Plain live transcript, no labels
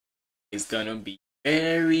is gonna be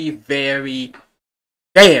very, very,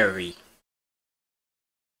 very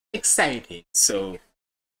exciting. So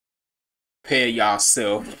prepare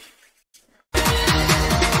yourself.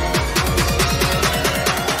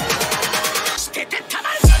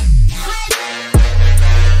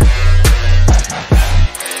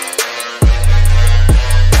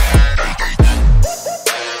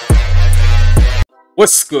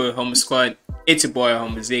 What's good, Homer Squad? It's your boy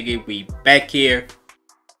Homer Ziggy. We back here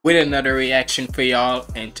with another reaction for y'all,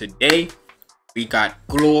 and today we got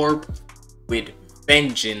Glorb with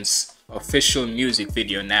Vengeance official music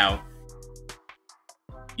video. Now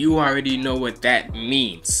you already know what that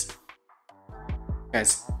means,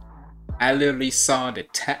 because I literally saw the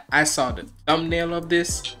thumbnail of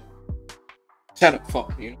this. Shut up,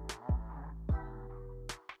 fuck you.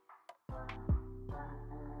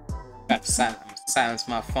 Got to silence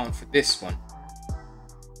my phone for this one.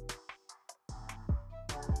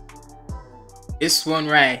 This one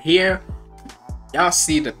right here, y'all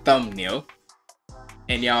see the thumbnail,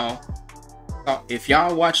 and y'all, if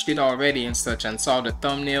y'all watched it already and such and saw the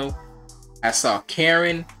thumbnail, I saw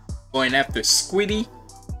Karen going after Squiddy,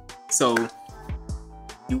 so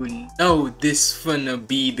you would know this finna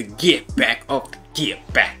be the get back of the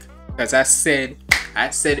get back. Because I said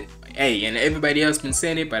it, hey, and everybody else been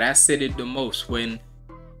saying it, but I said it the most. When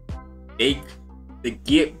the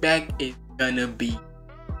get back is gonna be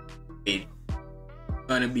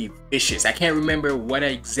vicious. I can't remember what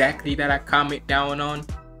exactly that I comment down on,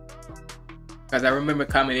 because I remember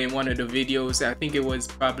commenting in one of the videos. I think it was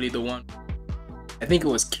probably the one, I think it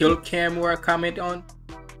was Kill Cam where I comment on,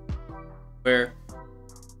 where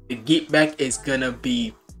the get back is gonna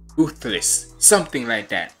be ruthless, something like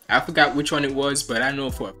that. I forgot which one it was, but I know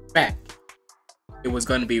for a fact it was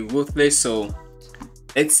gonna be ruthless. So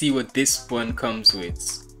let's see what this one comes with.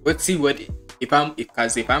 Let's see what if I'm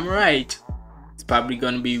right, it's probably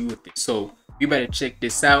gonna be ruthless. So you better check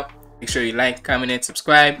this out. Make sure you like, comment, and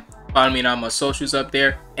subscribe. Follow me on all my socials up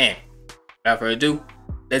there. And without further ado,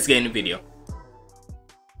 let's get in the video.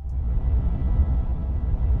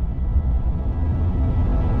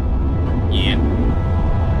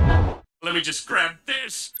 Let me just grab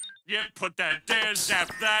this. Yep, put that there,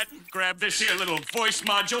 zap that. Grab this here little voice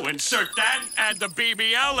module, insert that, add the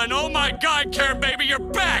BBL, and oh my god, Karen baby, you're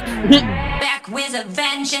back! Back with a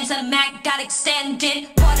vengeance, a Mac got extended.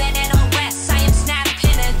 Put it in a West, I am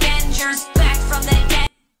snapping Avengers, back from the dead.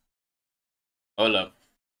 Hold up.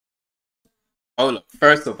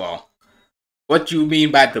 First of all, what do you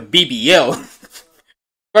mean by the BBL?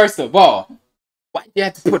 First of all, why you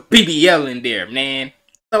have to put BBL in there, man?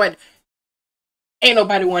 Ain't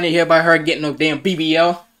nobody want to hear about her getting no damn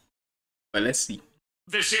BBL. But let's see.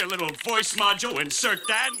 This here little voice module, insert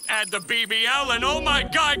that, add the BBL, and oh my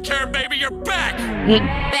god, Karen baby, you're back!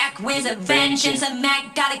 Back with a vengeance, a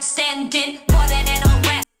Mac got extended. Put it in a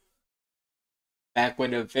West. Back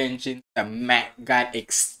with a vengeance, the Mac got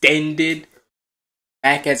extended.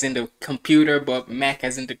 Mac as in the computer, but Mac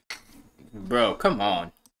as in the... Bro, come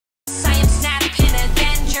on. I am snapping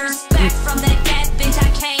Avengers, back from the dead, bitch,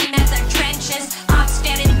 I came at the trenches. I'm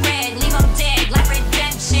standing red, leave them dead, like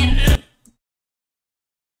redemption.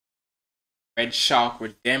 Red Shark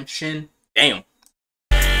Redemption? Damn.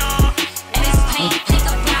 And it's paint, pick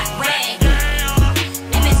a black red.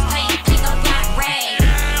 And it's paint, pick a black red.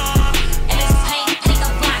 And it's paint, pick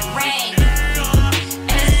a black red.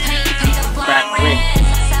 And it's paint, pick a black red.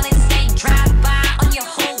 Solid state drive by on your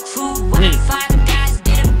whole crew. Wi-Fi guys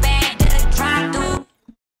did it bad, did a drive through.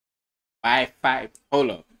 Wi-Fi.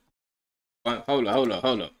 Hold up.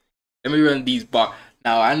 Let me run these bars.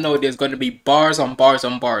 Now, I know there's going to be bars on bars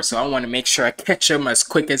on bars, so I want to make sure I catch them as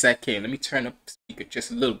quick as I can. Let me turn up the speaker just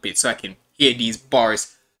a little bit so I can hear these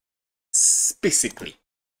bars specifically.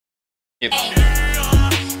 Yep.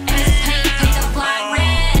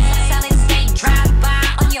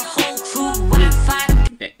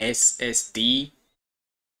 The SSD.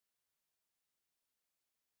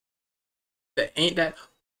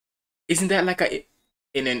 Isn't that like a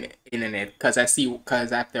internet? Because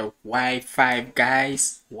after Wi-Fi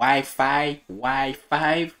guys, Wi-Fi.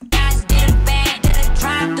 Guys did it bad, did a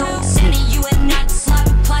drive through, sending you a nut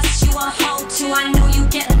slug, plus you a hoe too. I know you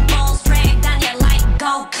getting balls dragged down your like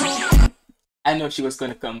Goku. I know she was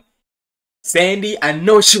gonna come. Sandy, I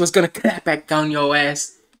know she was gonna clap back down your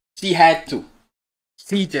ass. She had to.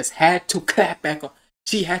 She just had to clap back on.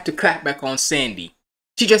 She had to clap back on Sandy.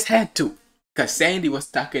 She just had to. Because Sandy was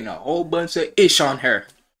talking a whole bunch of ish on her.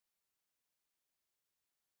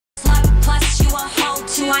 Plus you a hoe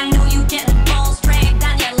too. I know you getting balls dragged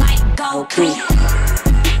down your like Goku.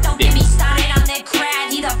 Don't get me started on that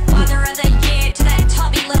crowd. He the father of the year to that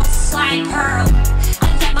tubby little slide.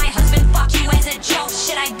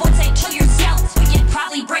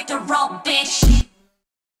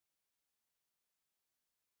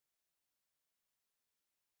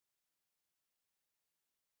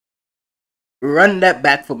 Run that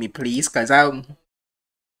back for me, please, cause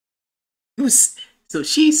so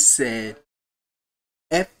she said,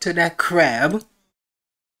 F to that crab.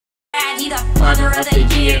 He the father of the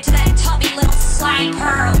year to that tubby little slime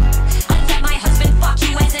pearl. I let my husband fuck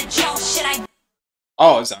you as a joke. Shit, I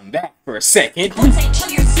Pause on that for a second. won't say kill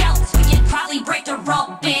yourself, but you'd probably break the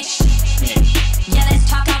rope, bitch. Yeah, let's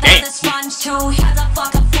talk about the sponge too. How the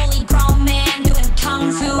fuck a fully grown man doing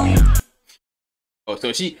kung fu? Oh,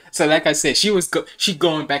 so like I said, she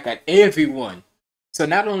going back at everyone. So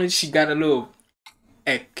not only she got a little,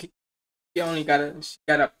 she got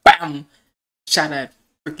a bam shot at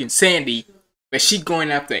freaking Sandy, but she going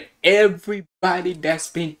after everybody that's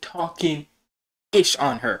been talking ish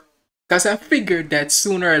on her. Cause I figured that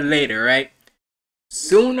sooner or later, right?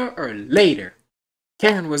 Sooner or later,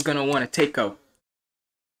 Karen was gonna want to take up.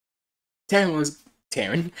 Karen was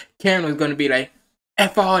gonna be like,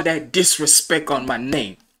 F all that disrespect on my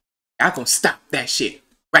name. I'm gonna stop that shit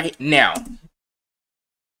right now.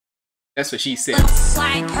 That's what she said. Little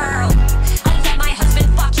slime pearl. I let my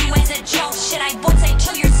husband fuck you as a joke. Shit, I won't say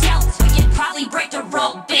kill yourself, but you'd probably break the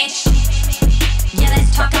rope, bitch. Yeah,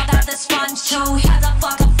 let's talk about the sponge too. How the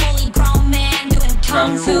fuck a fully grown man doing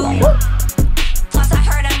kung fu? Plus I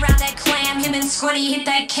heard around that clam, him and Squiddy hit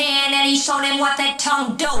that can, and he showed him what that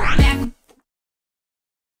tongue do.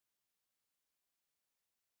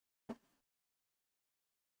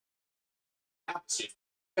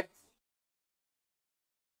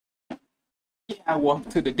 Yeah, I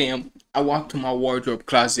walked to my wardrobe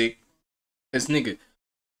closet. Cause nigga,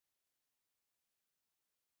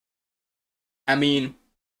 I mean,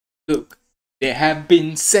 look, there have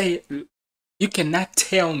been you cannot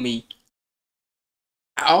tell me.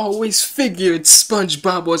 I always figured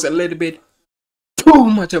SpongeBob was a little bit too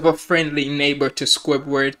much of a friendly neighbor to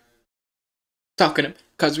Squidward.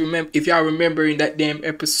 Cause remember, if y'all remember in that damn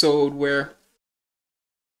episode where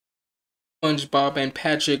SpongeBob and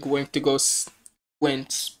Patrick went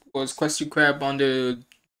was Krusty Krab on the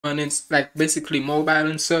runnings, like basically mobile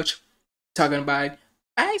and such, talking about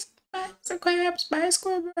bye Mr. Krabs, bye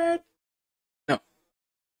Squidward. No.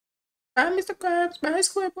 Bye Mr. Krabs, bye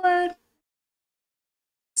Squidward.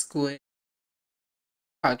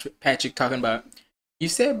 Patrick talking about, you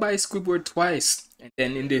said bye Squidward twice, and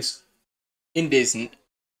then in this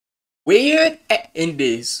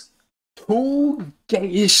too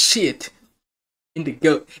gay shit, in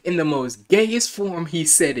the most gayest form he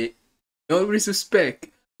said it. No disrespect,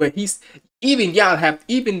 but even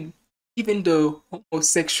the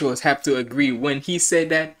homosexuals have to agree when he said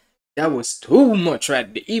that was too much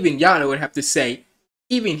right there. Even y'all would have to say,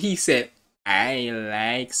 even he said, I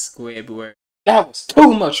like Squidward. That was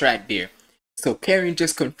too much right there. So Karen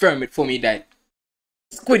just confirmed it for me that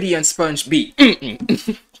Squiddy and Sponge be. Bitch.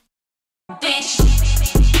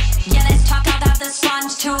 Yeah, let's talk about the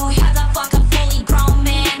sponge too. How the fuck a fully grown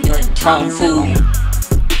man doing kung fu?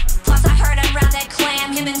 Plus I heard around that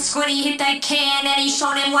clam, him and Squiddy hit that can, and he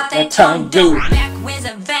showed him what that tongue do. Mac with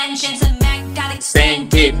a vengeance, and Mac got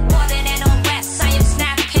extended. More than an arrest, I am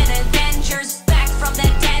Snap-Pin Avengers. Back from the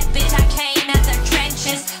dead, bitch, I came at the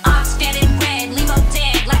trenches. Ox getting red, leave 'em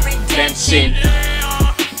dead like redemption.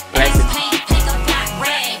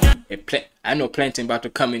 I know Plankton about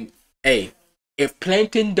to come in. Hey, if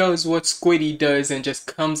Plankton does what Squiddy does and just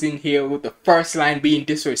comes in here with the first line being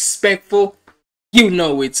disrespectful, you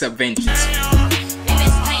know it's a vengeance.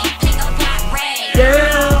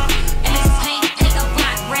 Yeah.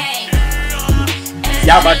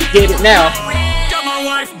 Y'all about to get it now. Got my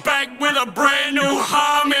wife back with a brand new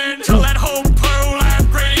Harmon. Till that whole pearl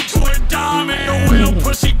upgraded to a diamond. The whale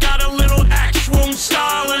pussy got a little axe wound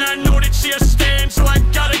style, and I know that she a stand, so I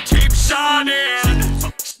gotta keep shining.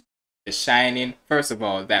 The shining. First of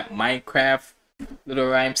all, that Minecraft little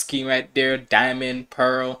rhyme scheme right there, diamond,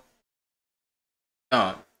 pearl.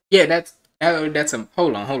 Yeah, that's a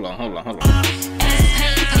hold on.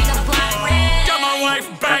 Got my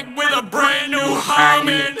wife back with a brand new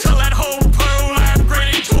Harmon. Till that whole pearl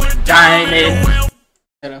upgraded to a diamond.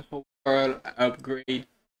 Tell that whole pearl upgrade.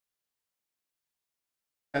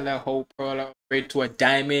 Tell that whole pearl upgrade to a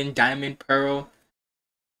diamond pearl.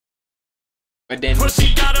 But then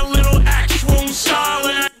pussy got a little axe wound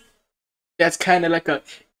solid. That's kind of like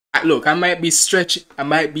look, I might be stretching, I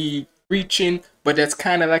might be reaching, but that's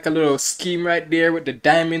kind of like a little scheme right there with the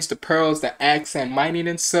diamonds, the pearls, the axe, and mining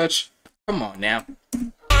and such. Come on now. To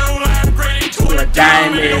a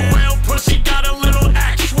diamond. Pussy got a little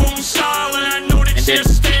axe wound solid. I know that she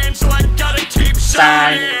stands, so I gotta keep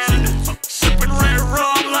shining. Sipping red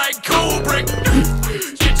rum like Cobra.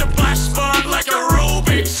 Get your blast fun like a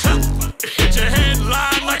Rubik's. Hit your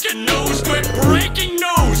headline like a nose grip. Breaking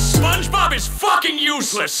news. SpongeBob is is fucking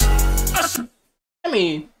useless. I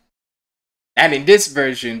mean, not in this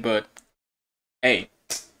version, but hey.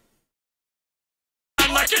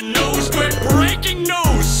 Like a nose clip, breaking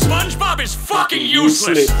news. SpongeBob is fucking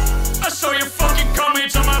useless. I saw your fucking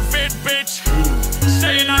comments on my vid, bitch.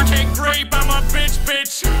 Saying I can't grape, I'm a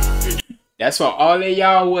bitch. That's what all of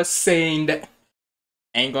y'all was saying. That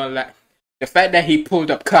ain't gonna lie. The fact that he pulled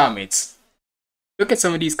up comments. Look at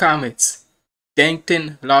some of these comments.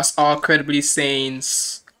 Dankton lost all credibly saying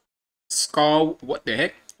Skull. What the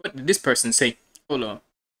heck? What did this person say? Hold on.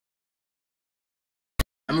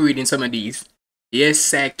 I'm reading some of these. Yes,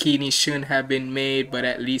 Sakini shouldn't have been made, but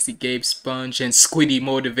at least it gave Sponge and Squiddy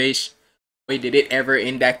motivation. Wait, did it ever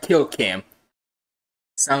end that kill cam?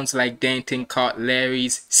 Sounds like Dankton caught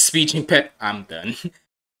Larry's speech impediment. I'm done.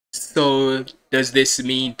 So, does this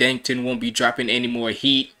mean Dankton won't be dropping any more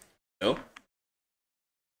heat? No.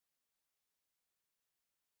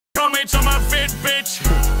 Comments on my vid, bitch.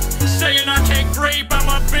 Saying I can't grape, I'm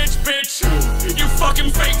a bitch. You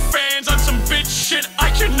fucking fake fans on some bitch shit. I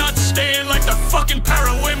cannot stand like the fucking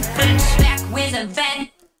Paralympics. Back with a ven.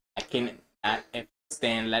 I cannot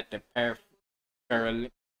stand like the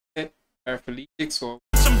Paralympics or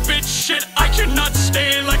some bitch shit. I cannot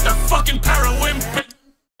stand like the fucking Paralympics.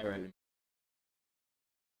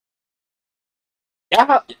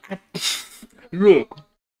 Yeah, look.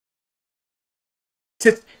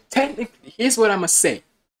 Technically, here's what I'ma say.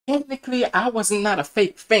 Technically, I was not a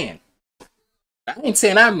fake fan. I ain't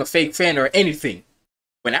saying I'm a fake fan or anything.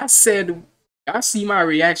 When I said, y'all see my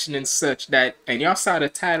reaction and such that, and y'all saw the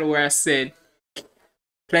title where I said,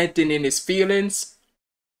 Plankton in his feelings.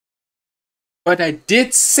 But I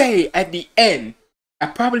did say at the end, I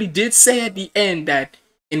probably did say at the end that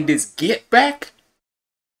in this Get Back,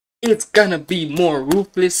 it's gonna be more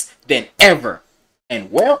ruthless than ever.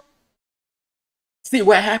 And well, see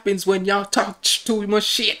what happens when y'all talk too much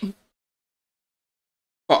shit.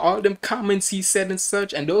 For all them comments he said and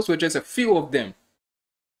such, and those were just a few of them.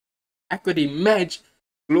 I could imagine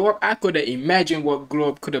Glorb. I could have imagined what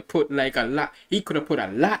Glorb could have put like a lot. He could have put a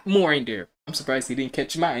lot more in there. I'm surprised he didn't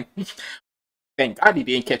catch mine. Thank God he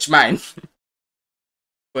didn't catch mine.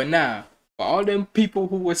 But nah, for all them people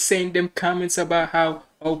who were saying them comments about how,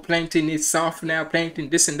 oh, Plankton is soft now, Plankton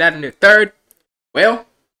this and that and the third, well,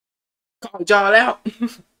 called y'all out.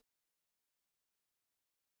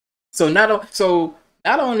 So not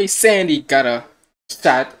only Sandy got a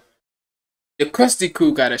shot, the Krusty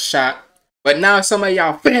Crew got a shot, but now some of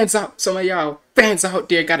y'all fans out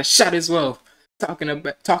there got a shot as well.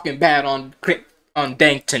 Talking bad on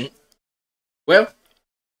Dankton. Well,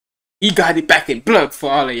 he got it back in blood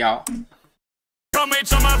for all of y'all.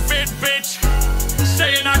 Comments on my vid, bitch.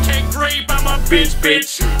 Saying I can't grape, I'm a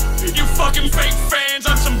bitch. You fucking fake fans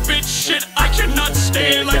on some bitch shit. I cannot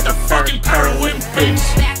stand like the fucking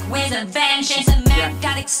Paralympics. Back with a vengeance, the map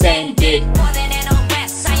got extended. More than an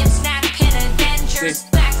OS, I am snapping Avengers.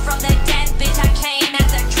 Back from the dead, bitch, I came out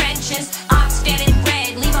the trenches. Ops getting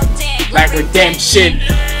red, leave them dead. Black redemption.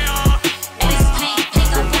 And it's pink,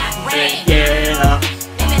 or black, red. Yeah.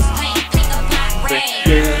 And it's pink, or black, red.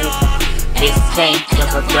 Yeah. It's pink,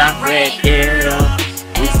 or black, red. Yeah.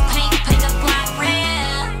 And it's pink, or black, red.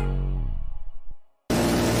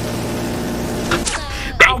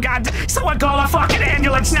 Oh god, someone call a fucking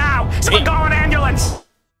ambulance now! Someone call an ambulance!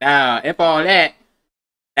 Nah, F all that.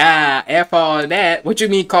 Nah, F all that. What you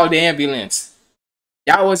mean call the ambulance?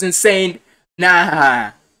 Y'all wasn't saying,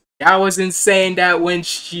 nah. Y'all wasn't saying that when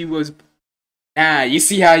she was, nah, you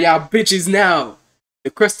see how y'all bitches now. The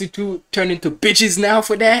Krusty Two turned into bitches now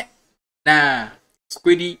for that? Nah.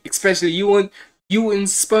 Squiddy, especially you and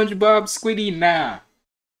SpongeBob, Squiddy, nah.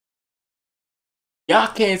 Y'all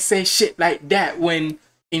can't say shit like that when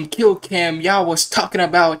in Kill Cam y'all was talking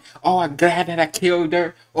about, oh, I'm glad that I killed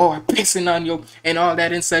her, or I'm pissing on you, and all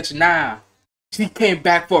that and such. Nah. She came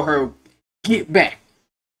back for her get back.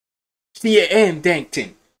 She and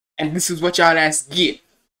Dankton. And this is what y'all ass get.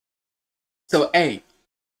 So, hey.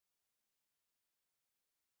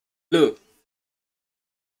 Look.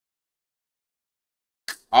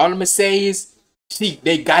 All I'm gonna say is,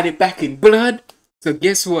 they got it back in blood. So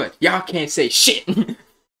guess what? Y'all can't say shit.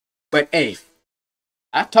 But hey,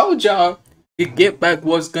 I told y'all the get back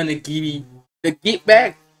was gonna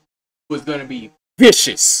be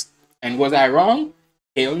vicious. And was I wrong?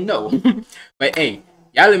 Hell no. But hey,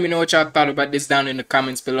 y'all let me know what y'all thought about this down in the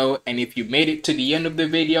comments below. And if you made it to the end of the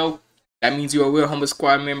video, that means you're a Real Humble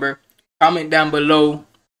Squad member. Comment down below.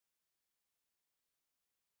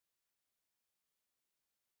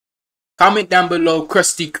 Comment down below,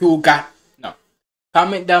 Krusty Crew got... No.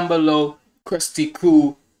 Comment down below, Krusty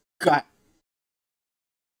Crew got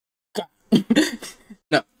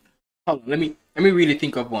No, hold on. Let me really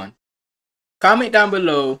think of one. Comment down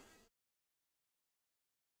below.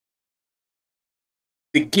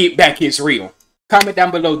 The get back is real. Comment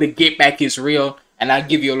down below. The get back is real, and I'll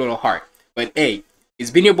give you a little heart. But hey,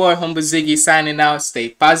 it's been your boy Humble Ziggy signing out. Stay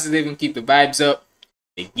positive and keep the vibes up.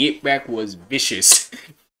 The get back was vicious.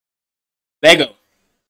 Lego.